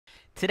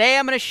Today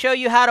I'm going to show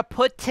you how to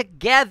put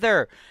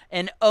together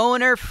an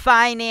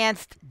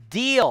owner-financed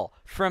deal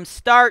from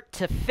start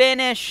to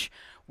finish.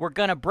 We're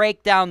going to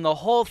break down the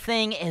whole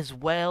thing as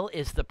well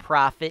as the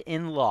profit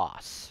and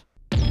loss.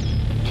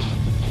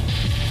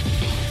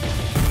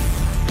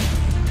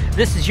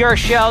 This is your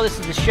show. This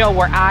is the show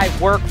where I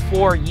work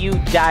for you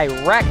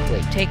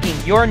directly, taking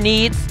your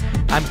needs.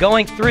 I'm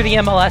going through the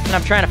MLS and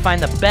I'm trying to find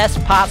the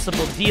best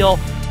possible deal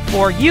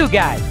for you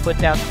guys. Put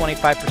down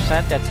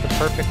 25%. That's the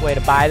perfect way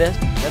to buy this.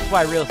 That's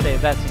why real estate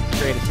investing is the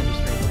greatest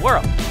industry in the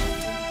world.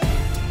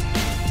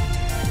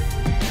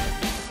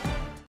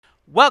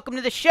 Welcome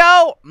to the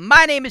show.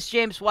 My name is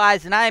James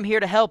Wise, and I am here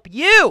to help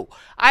you.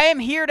 I am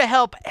here to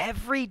help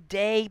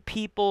everyday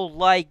people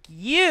like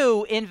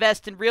you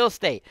invest in real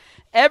estate.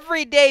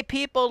 Everyday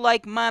people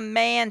like my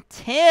man,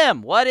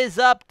 Tim. What is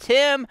up,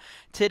 Tim?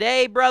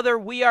 Today, brother,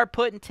 we are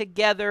putting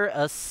together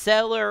a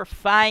seller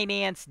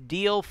finance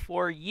deal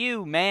for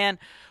you, man.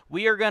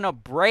 We are going to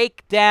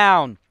break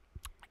down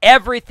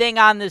everything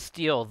on this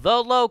deal,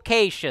 the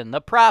location,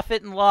 the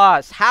profit and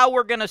loss, how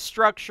we're going to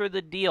structure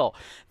the deal,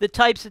 the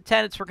types of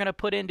tenants we're going to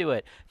put into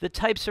it, the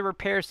types of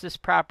repairs this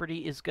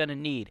property is going to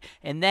need.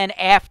 And then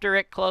after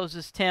it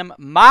closes, Tim,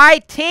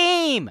 my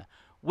team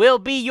will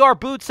be your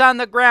boots on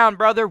the ground,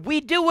 brother.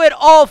 We do it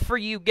all for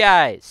you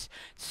guys.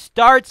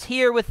 Starts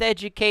here with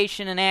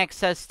education and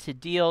access to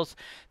deals.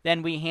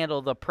 Then we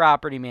handle the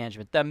property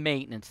management, the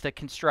maintenance, the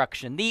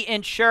construction, the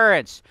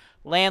insurance,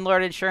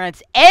 landlord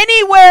insurance,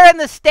 anywhere in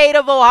the state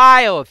of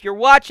Ohio. If you're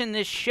watching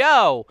this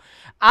show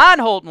on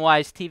Holton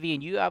Wise TV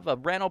and you have a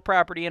rental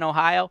property in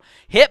Ohio,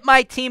 hit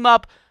my team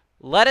up.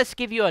 Let us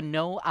give you a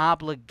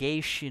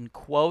no-obligation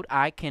quote.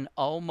 I can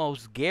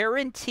almost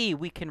guarantee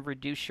we can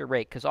reduce your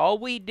rate because all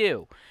we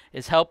do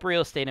is help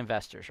real estate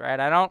investors, right?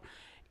 I don't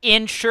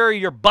insure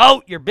your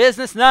boat, your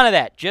business, none of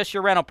that, just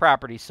your rental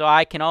property. So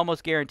I can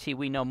almost guarantee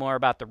we know more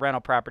about the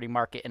rental property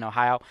market in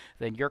Ohio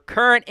than your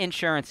current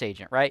insurance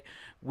agent, right?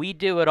 We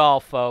do it all,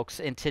 folks,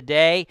 and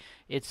today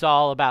it's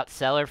all about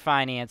seller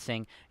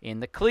financing in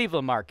the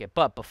Cleveland market.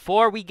 But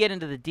before we get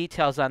into the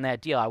details on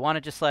that deal, I want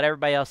to just let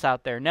everybody else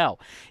out there know,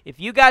 if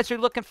you guys are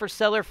looking for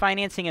seller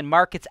financing in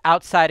markets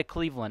outside of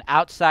Cleveland,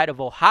 outside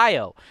of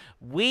Ohio,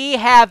 we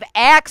have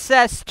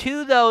access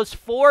to those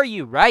for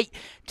you, right?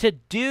 To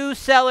do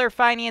seller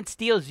finance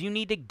deals, you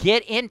need to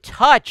get in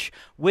touch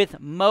with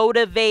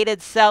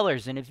motivated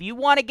sellers. And if you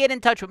want to get in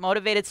touch with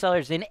motivated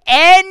sellers in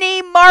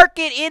any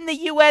market in the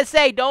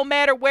USA, don't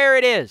matter where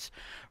it is,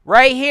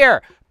 right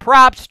here,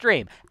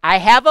 PropStream. I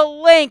have a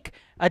link,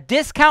 a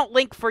discount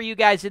link for you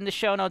guys in the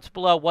show notes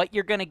below. What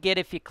you're going to get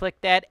if you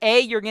click that: A,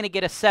 you're going to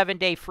get a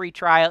 7-day free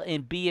trial,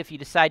 and B, if you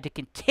decide to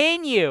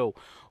continue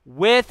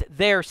with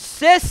their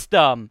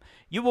system,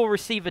 you will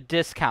receive a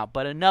discount.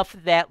 But enough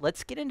of that.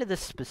 Let's get into the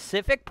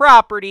specific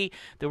property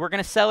that we're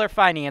going to seller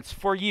finance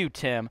for you,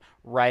 Tim,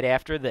 right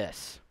after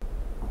this.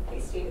 Hey,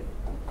 Steve.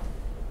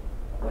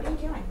 What are you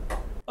doing?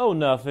 Oh,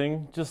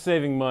 nothing. Just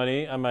saving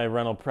money on my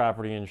rental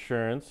property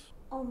insurance.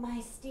 Oh,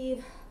 my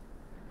Steve.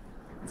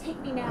 Take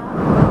me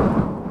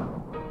now.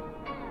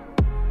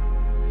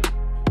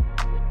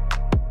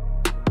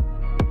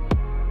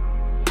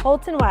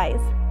 Holton Wise,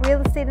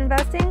 real estate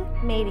investing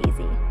made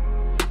easy.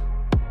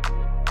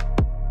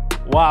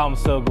 Wow, I'm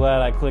so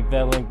glad I clicked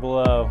that link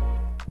below.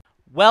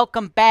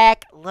 Welcome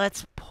back.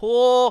 Let's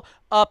pull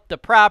up the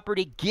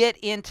property, get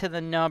into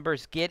the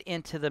numbers, get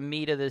into the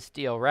meat of this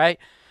deal, right?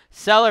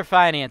 Seller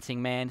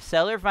financing, man.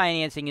 Seller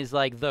financing is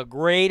like the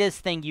greatest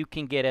thing you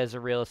can get as a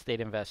real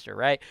estate investor,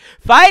 right?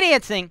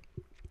 Financing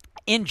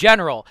in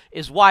general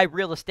is why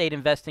real estate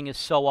investing is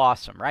so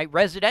awesome, right?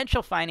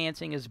 Residential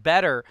financing is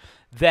better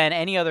than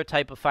any other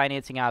type of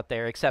financing out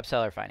there except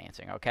seller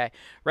financing, okay?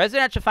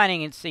 Residential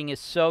financing is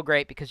so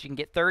great because you can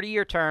get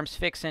 30-year terms,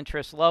 fixed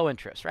interest, low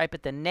interest, right?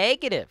 But the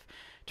negative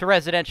to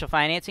residential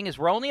financing is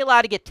we're only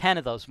allowed to get 10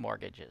 of those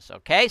mortgages,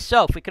 okay?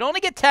 So if we can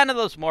only get 10 of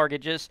those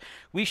mortgages,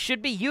 we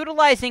should be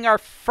utilizing our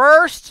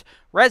first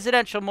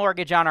residential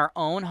mortgage on our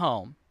own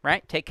home,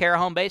 right? Take care of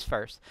home base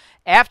first.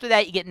 After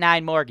that, you get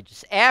 9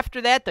 mortgages.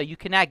 After that, though, you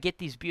cannot get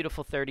these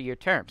beautiful 30-year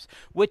terms,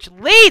 which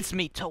leads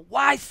me to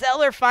why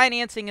seller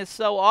financing is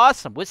so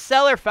awesome. With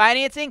seller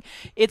financing,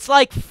 it's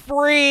like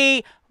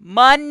free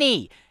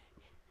money.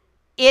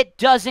 It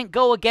doesn't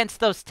go against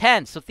those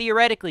 10. So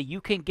theoretically,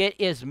 you can get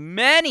as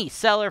many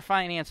seller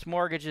finance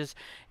mortgages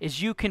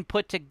as you can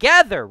put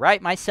together, right?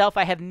 Myself,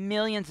 I have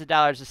millions of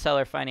dollars of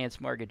seller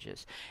finance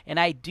mortgages. And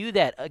I do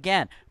that,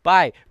 again,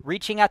 by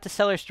reaching out to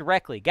sellers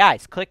directly.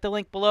 Guys, click the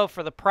link below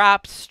for the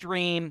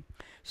PropStream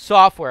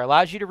software. It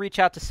allows you to reach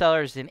out to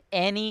sellers in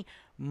any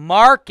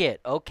market,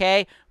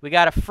 okay? We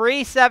got a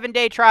free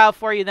 7-day trial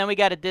for you, then we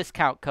got a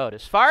discount code.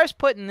 As far as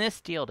putting this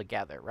deal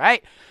together,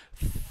 right?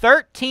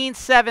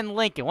 137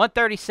 Lincoln,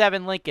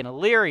 137 Lincoln,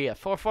 Elyria,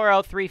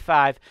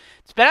 44035.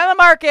 It's been on the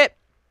market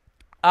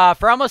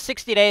for almost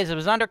 60 days. It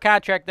was under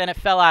contract, then it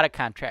fell out of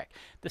contract.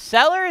 The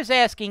seller is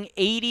asking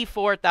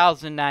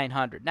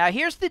 $84,900. Now,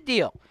 here's the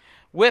deal.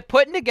 With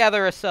putting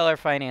together a seller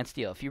finance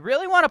deal, if you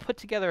really want to put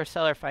together a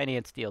seller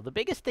finance deal, the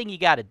biggest thing you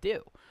got to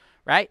do,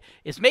 right,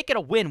 is make it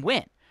a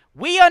win-win.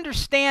 We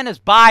understand as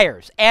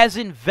buyers, as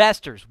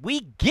investors,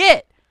 we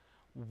get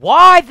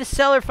why the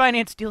seller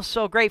finance deal is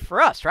so great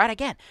for us, right?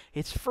 Again,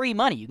 it's free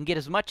money. You can get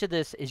as much of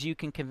this as you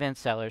can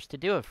convince sellers to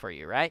do it for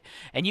you, right?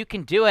 And you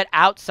can do it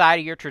outside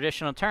of your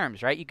traditional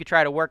terms, right? You could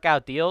try to work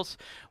out deals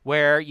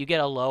where you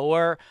get a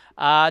lower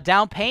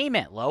down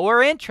payment,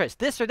 lower interest,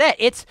 this or that.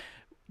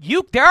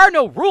 There are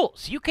no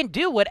rules. You can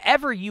do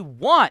whatever you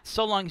want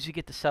so long as you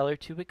get the seller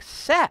to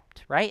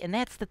accept, right? And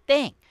that's the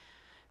thing.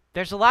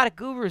 There's a lot of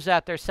gurus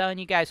out there selling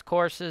you guys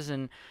courses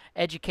and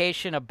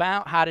education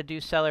about how to do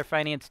seller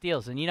finance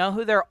deals. And you know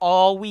who they're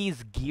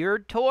always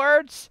geared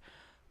towards?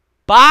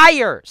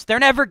 Buyers. They're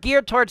never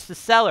geared towards the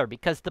seller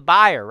because the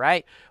buyer,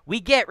 right?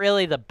 We get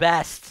really the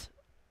best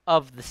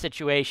of the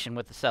situation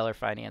with the seller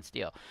finance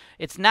deal.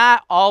 It's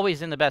not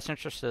always in the best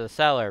interest of the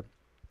seller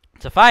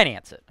to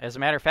finance it. As a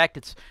matter of fact,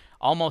 it's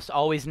almost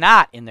always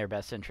not in their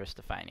best interest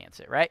to finance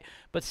it, right?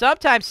 But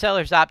sometimes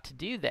sellers opt to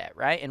do that,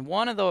 right? And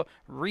one of the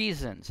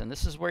reasons, and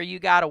this is where you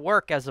got to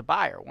work as a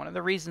buyer, one of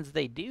the reasons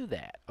they do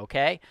that,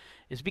 okay,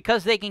 is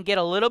because they can get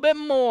a little bit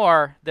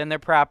more than their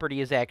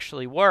property is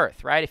actually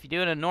worth, right? If you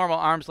do it in a normal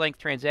arm's length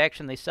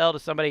transaction, they sell to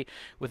somebody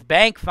with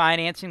bank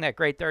financing, that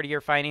great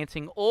 30-year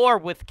financing, or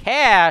with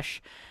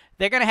cash,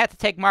 they're going to have to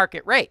take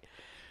market rate.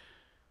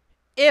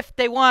 If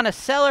they want to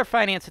seller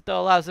finance it,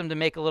 though, allows them to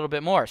make a little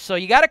bit more. So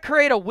you got to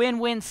create a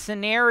win-win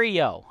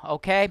scenario,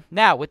 okay?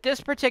 Now, with this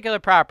particular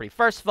property,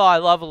 first of all, I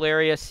love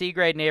Elyria,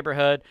 C-grade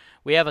neighborhood.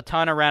 We have a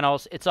ton of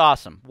rentals. It's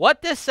awesome.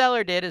 What this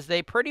seller did is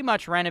they pretty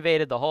much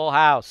renovated the whole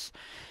house,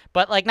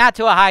 but like not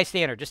to a high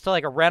standard, just to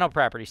like a rental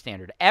property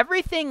standard.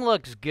 Everything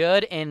looks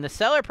good, and the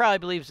seller probably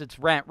believes it's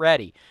rent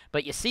ready.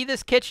 But you see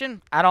this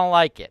kitchen? I don't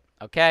like it.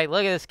 Okay,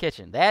 look at this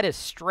kitchen. That is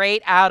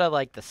straight out of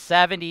like the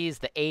 70s,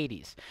 the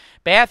 80s.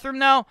 Bathroom,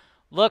 though,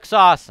 looks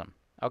awesome,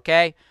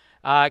 okay?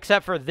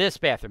 Except for this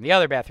bathroom. The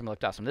other bathroom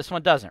looked awesome. This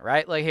one doesn't,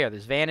 right? Like here,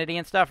 there's vanity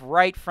and stuff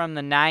right from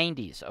the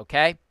 90s,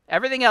 okay?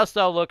 Everything else,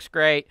 though, looks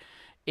great.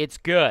 It's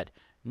good.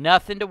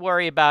 Nothing to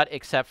worry about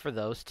except for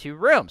those 2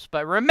 rooms.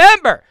 But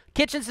remember,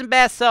 kitchens and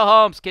baths sell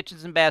homes.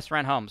 Kitchens and baths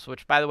rent homes,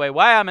 which, by the way,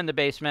 why I'm in the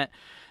basement,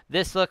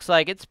 this looks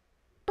like it's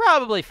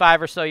probably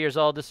 5 or so years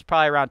old. This is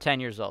probably around 10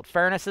 years old.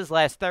 Furnaces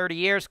last 30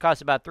 years,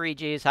 cost about 3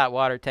 Gs. Hot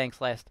water tanks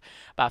last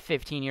about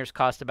 15 years,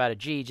 cost about a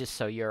G, just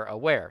so you're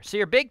aware. So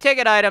your big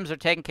ticket items are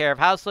taken care of.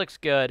 House looks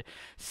good.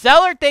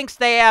 Seller thinks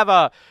they have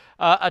a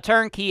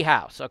turnkey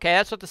house. Okay,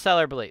 that's what the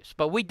seller believes.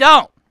 But we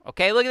don't.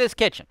 Okay, look at this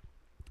kitchen.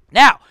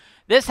 Now,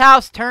 this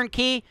house,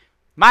 turnkey,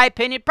 my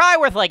opinion, probably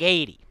worth like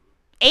 80.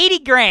 80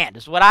 grand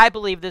is what I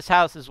believe this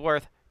house is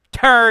worth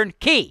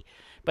turnkey.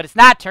 But it's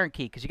not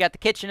turnkey because you got the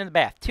kitchen and the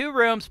bath. 2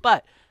 rooms,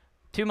 but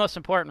 2 most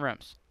important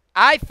rooms.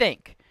 I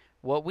think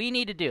what we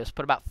need to do is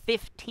put about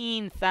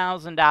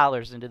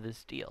 $15,000 into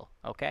this deal,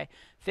 okay?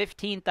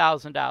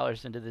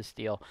 $15,000 into this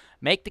deal.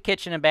 Make the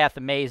kitchen and bath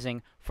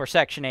amazing for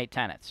Section 8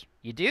 tenants.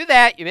 You do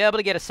that, you'll be able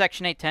to get a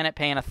Section 8 tenant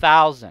paying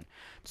 $1,000.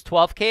 It's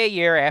 $12K a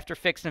year after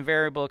fixed and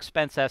variable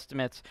expense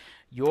estimates.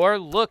 You're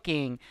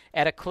looking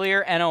at a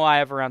clear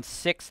NOI of around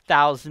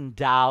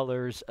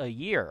 $6,000 a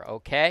year,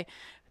 okay?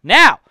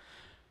 Now,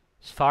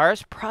 as far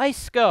as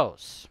price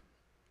goes,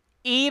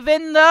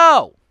 even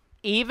though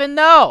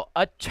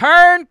a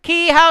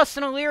turnkey house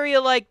in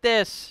Elyria like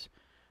this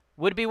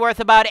would be worth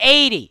about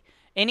 $80,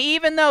 and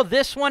even though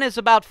this one is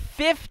about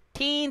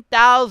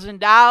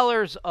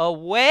 $15,000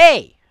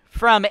 away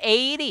from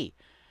 $80,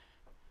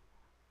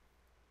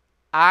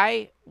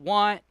 I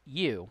want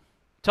you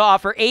to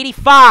offer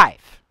 $85,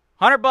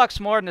 $100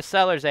 more than the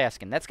seller's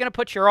asking. That's going to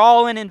put your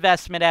all-in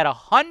investment at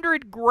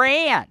 $100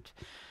 grand.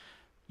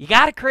 You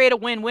got to create a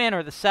win-win,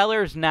 or the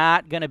seller's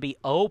not going to be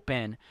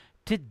open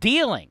to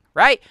dealing,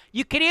 right?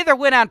 You could either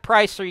win on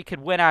price or you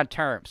could win on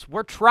terms.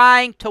 We're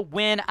trying to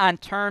win on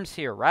terms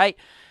here, right?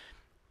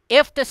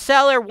 If the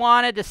seller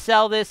wanted to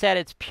sell this at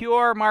its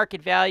pure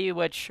market value,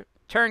 which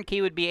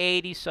turnkey would be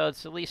 80, so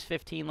it's at least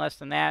 15 less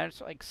than that.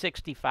 It's like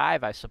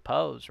 65, I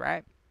suppose,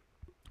 right?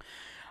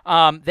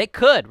 They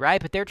could,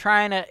 right? But they're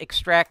trying to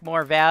extract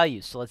more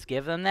value. So let's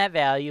give them that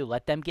value,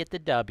 let them get the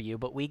W,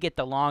 but we get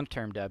the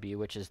long-term W,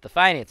 which is the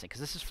financing,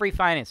 because this is free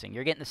financing.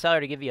 You're getting the seller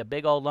to give you a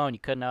big old loan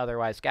you couldn't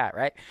otherwise got,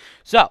 right?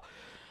 So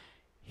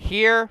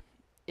here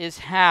is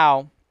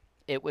how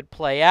it would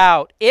play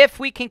out. If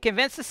we can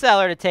convince the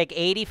seller to take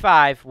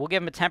 85, we'll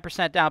give them a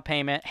 10% down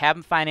payment, have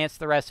them finance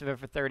the rest of it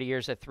for 30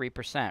 years at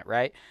 3%,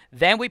 right?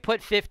 Then we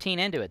put 15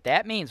 into it.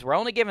 That means we're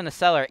only giving the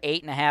seller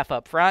 8.5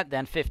 up front,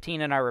 then 15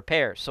 in our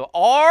repairs. So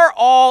our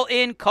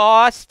all-in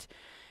cost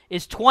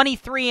is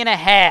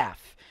 23.5.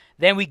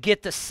 Then we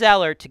get the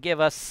seller to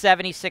give us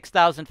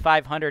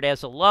 $76,500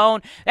 as a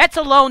loan. That's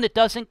a loan that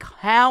doesn't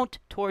count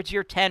towards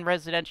your 10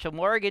 residential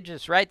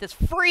mortgages, right? That's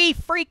free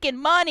freaking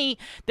money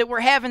that we're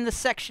having the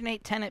Section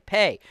 8 tenant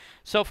pay.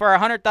 So for our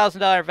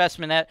 $100,000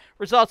 investment, that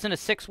results in a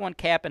 6.1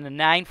 cap and a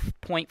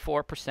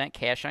 9.4%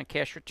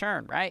 cash-on-cash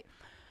return, right?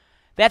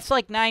 That's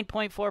like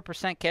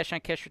 9.4%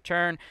 cash-on-cash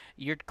return.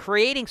 You're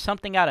creating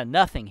something out of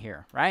nothing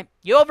here, right?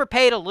 You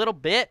overpaid a little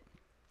bit,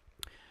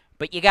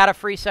 but you got a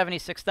free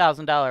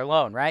 $76,000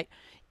 loan, right?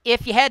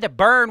 if you had to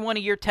burn one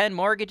of your 10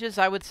 mortgages,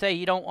 I would say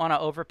you don't want to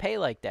overpay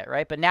like that,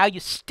 right? But now you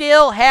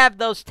still have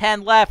those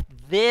 10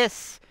 left.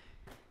 This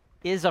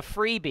is a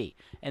freebie.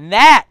 And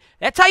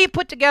that's how you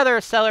put together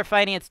a seller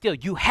finance deal.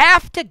 You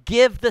have to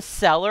give the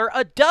seller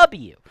a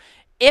W.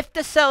 If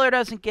the seller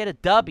doesn't get a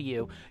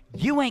W,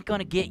 you ain't going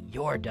to get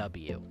your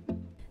W.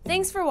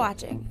 Thanks for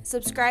watching.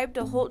 Subscribe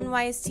to Holton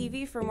Wise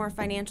TV for more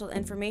financial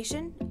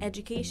information,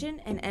 education,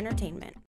 and entertainment.